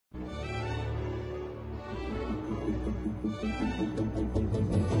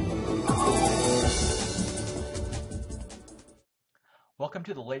Welcome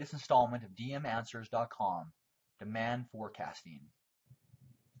to the latest installment of dmanswers.com, Demand Forecasting.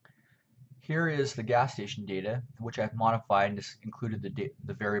 Here is the gas station data, which I've modified and just included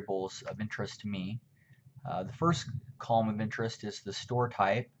the variables of interest to me. The first column of interest is the store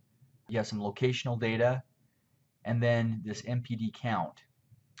type. You have some locational data, and then this MPD count.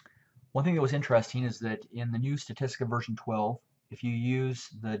 One thing that was interesting is that in the new Statistica version 12, if you use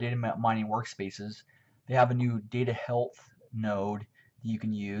the data mining workspaces, they have a new data health node that you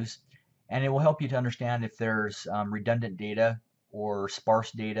can use, and it will help you to understand if there's redundant data or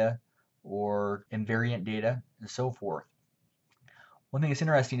sparse data or invariant data and so forth. One thing that's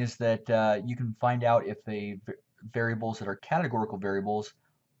interesting is that you can find out if the variables that are categorical variables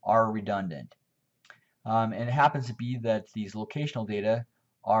are redundant. And it happens to be that these locational data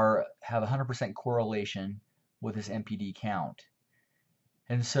have 100% correlation with this MPD count.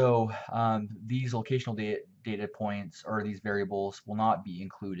 And so these locational data points or these variables will not be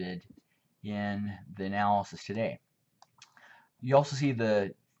included in the analysis today. You also see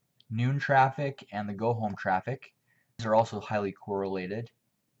the noon traffic and the go home traffic. These are also highly correlated.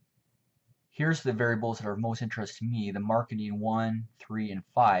 Here's the variables that are of most interest to me, the marketing 1, 3, and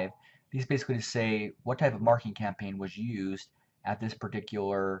 5. These basically say what type of marketing campaign was used at this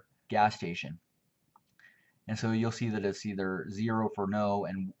particular gas station. And so you'll see that it's either 0 for no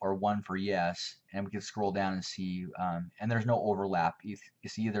or 1 for yes, and we can scroll down and see, and there's no overlap.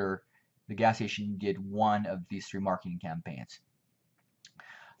 It's either the gas station did one of these 3 marketing campaigns.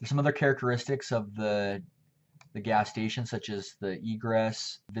 There's some other characteristics of the gas station, such as the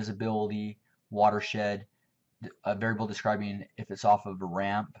egress, visibility, watershed, a variable describing if it's off of a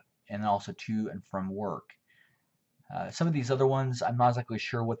ramp, and also to and from work. Some of these other ones, I'm not exactly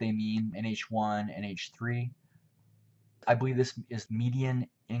sure what they mean, NH1, NH3. I believe this is median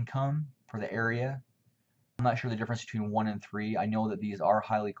income for the area. I'm not sure the difference between 1 and 3. I know that these are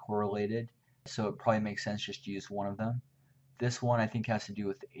highly correlated, so it probably makes sense just to use one of them. This one I think has to do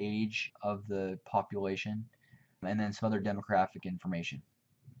with the age of the population, and then some other demographic information.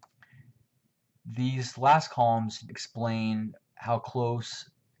 These last columns explain how close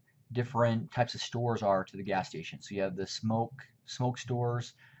different types of stores are to the gas station. So you have the smoke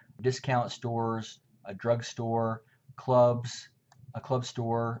stores, discount stores, a drug store, clubs, a club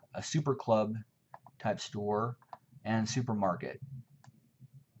store, a super club type store, and supermarket.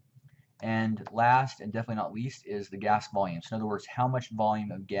 And last and definitely not least is the gas volume. So in other words, how much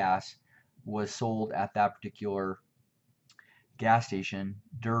volume of gas was sold at that particular gas station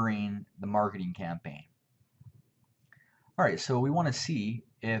during the marketing campaign. All right, so we want to see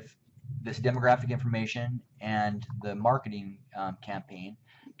if this demographic information and the marketing campaign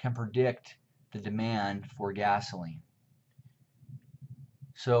can predict the demand for gasoline.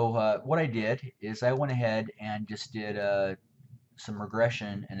 So what I did is I went ahead and just did some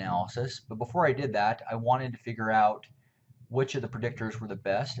regression analysis, but before I did that, I wanted to figure out which of the predictors were the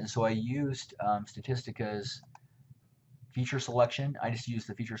best, and so I used Statistica's feature selection. I just used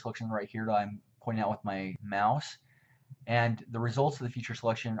the feature selection right here that I'm pointing out with my mouse. And the results of the feature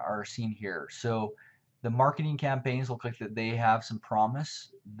selection are seen here. So the marketing campaigns look like that they have some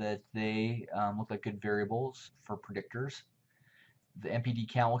promise, that they look like good variables for predictors. The MPD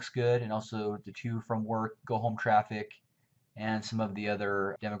count looks good, and also the to from work, go home traffic, and some of the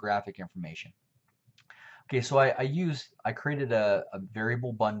other demographic information. Okay, so I created a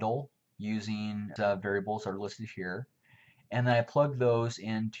variable bundle using variables that are listed here. And then I plugged those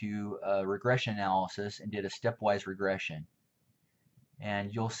into a regression analysis and did a stepwise regression.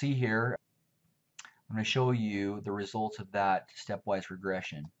 And you'll see here, I'm going to show you the results of that stepwise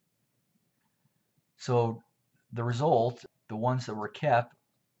regression. So the result, the ones that were kept,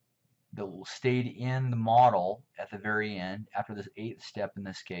 that stayed in the model at the very end, after this 8th step in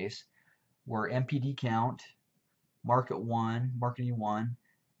this case, were MPD count, marketing 1,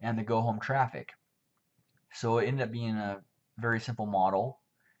 and the go home traffic. So it ended up being a very simple model,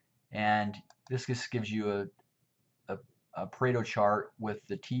 and this just gives you a Pareto chart with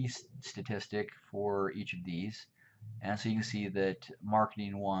the T statistic for each of these, and so you can see that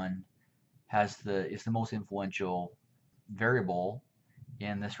marketing 1 is the most influential variable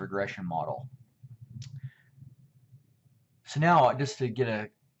in this regression model. So now, just to get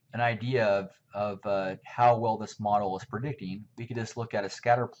an idea of how well this model is predicting, we could just look at a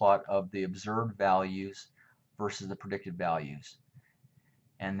scatter plot of the observed values versus the predicted values,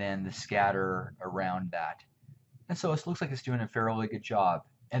 and then the scatter around that. And so it looks like it's doing a fairly good job.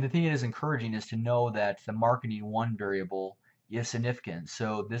 And the thing that is encouraging is to know that the marketing 1 variable is significant.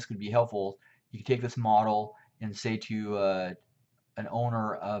 So this could be helpful. You can take this model and say to an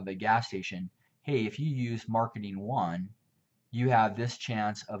owner of a gas station, hey, if you use marketing 1, you have this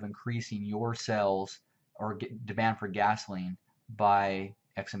chance of increasing your sales or demand for gasoline by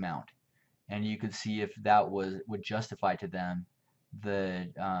X amount. And you could see if that would justify to them the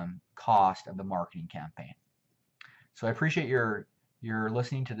cost of the marketing campaign. So I appreciate your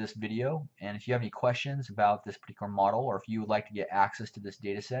listening to this video, and if you have any questions about this particular model, or if you would like to get access to this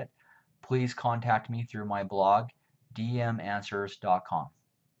data set, please contact me through my blog, dmanswers.com.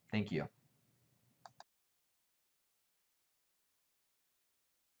 Thank you.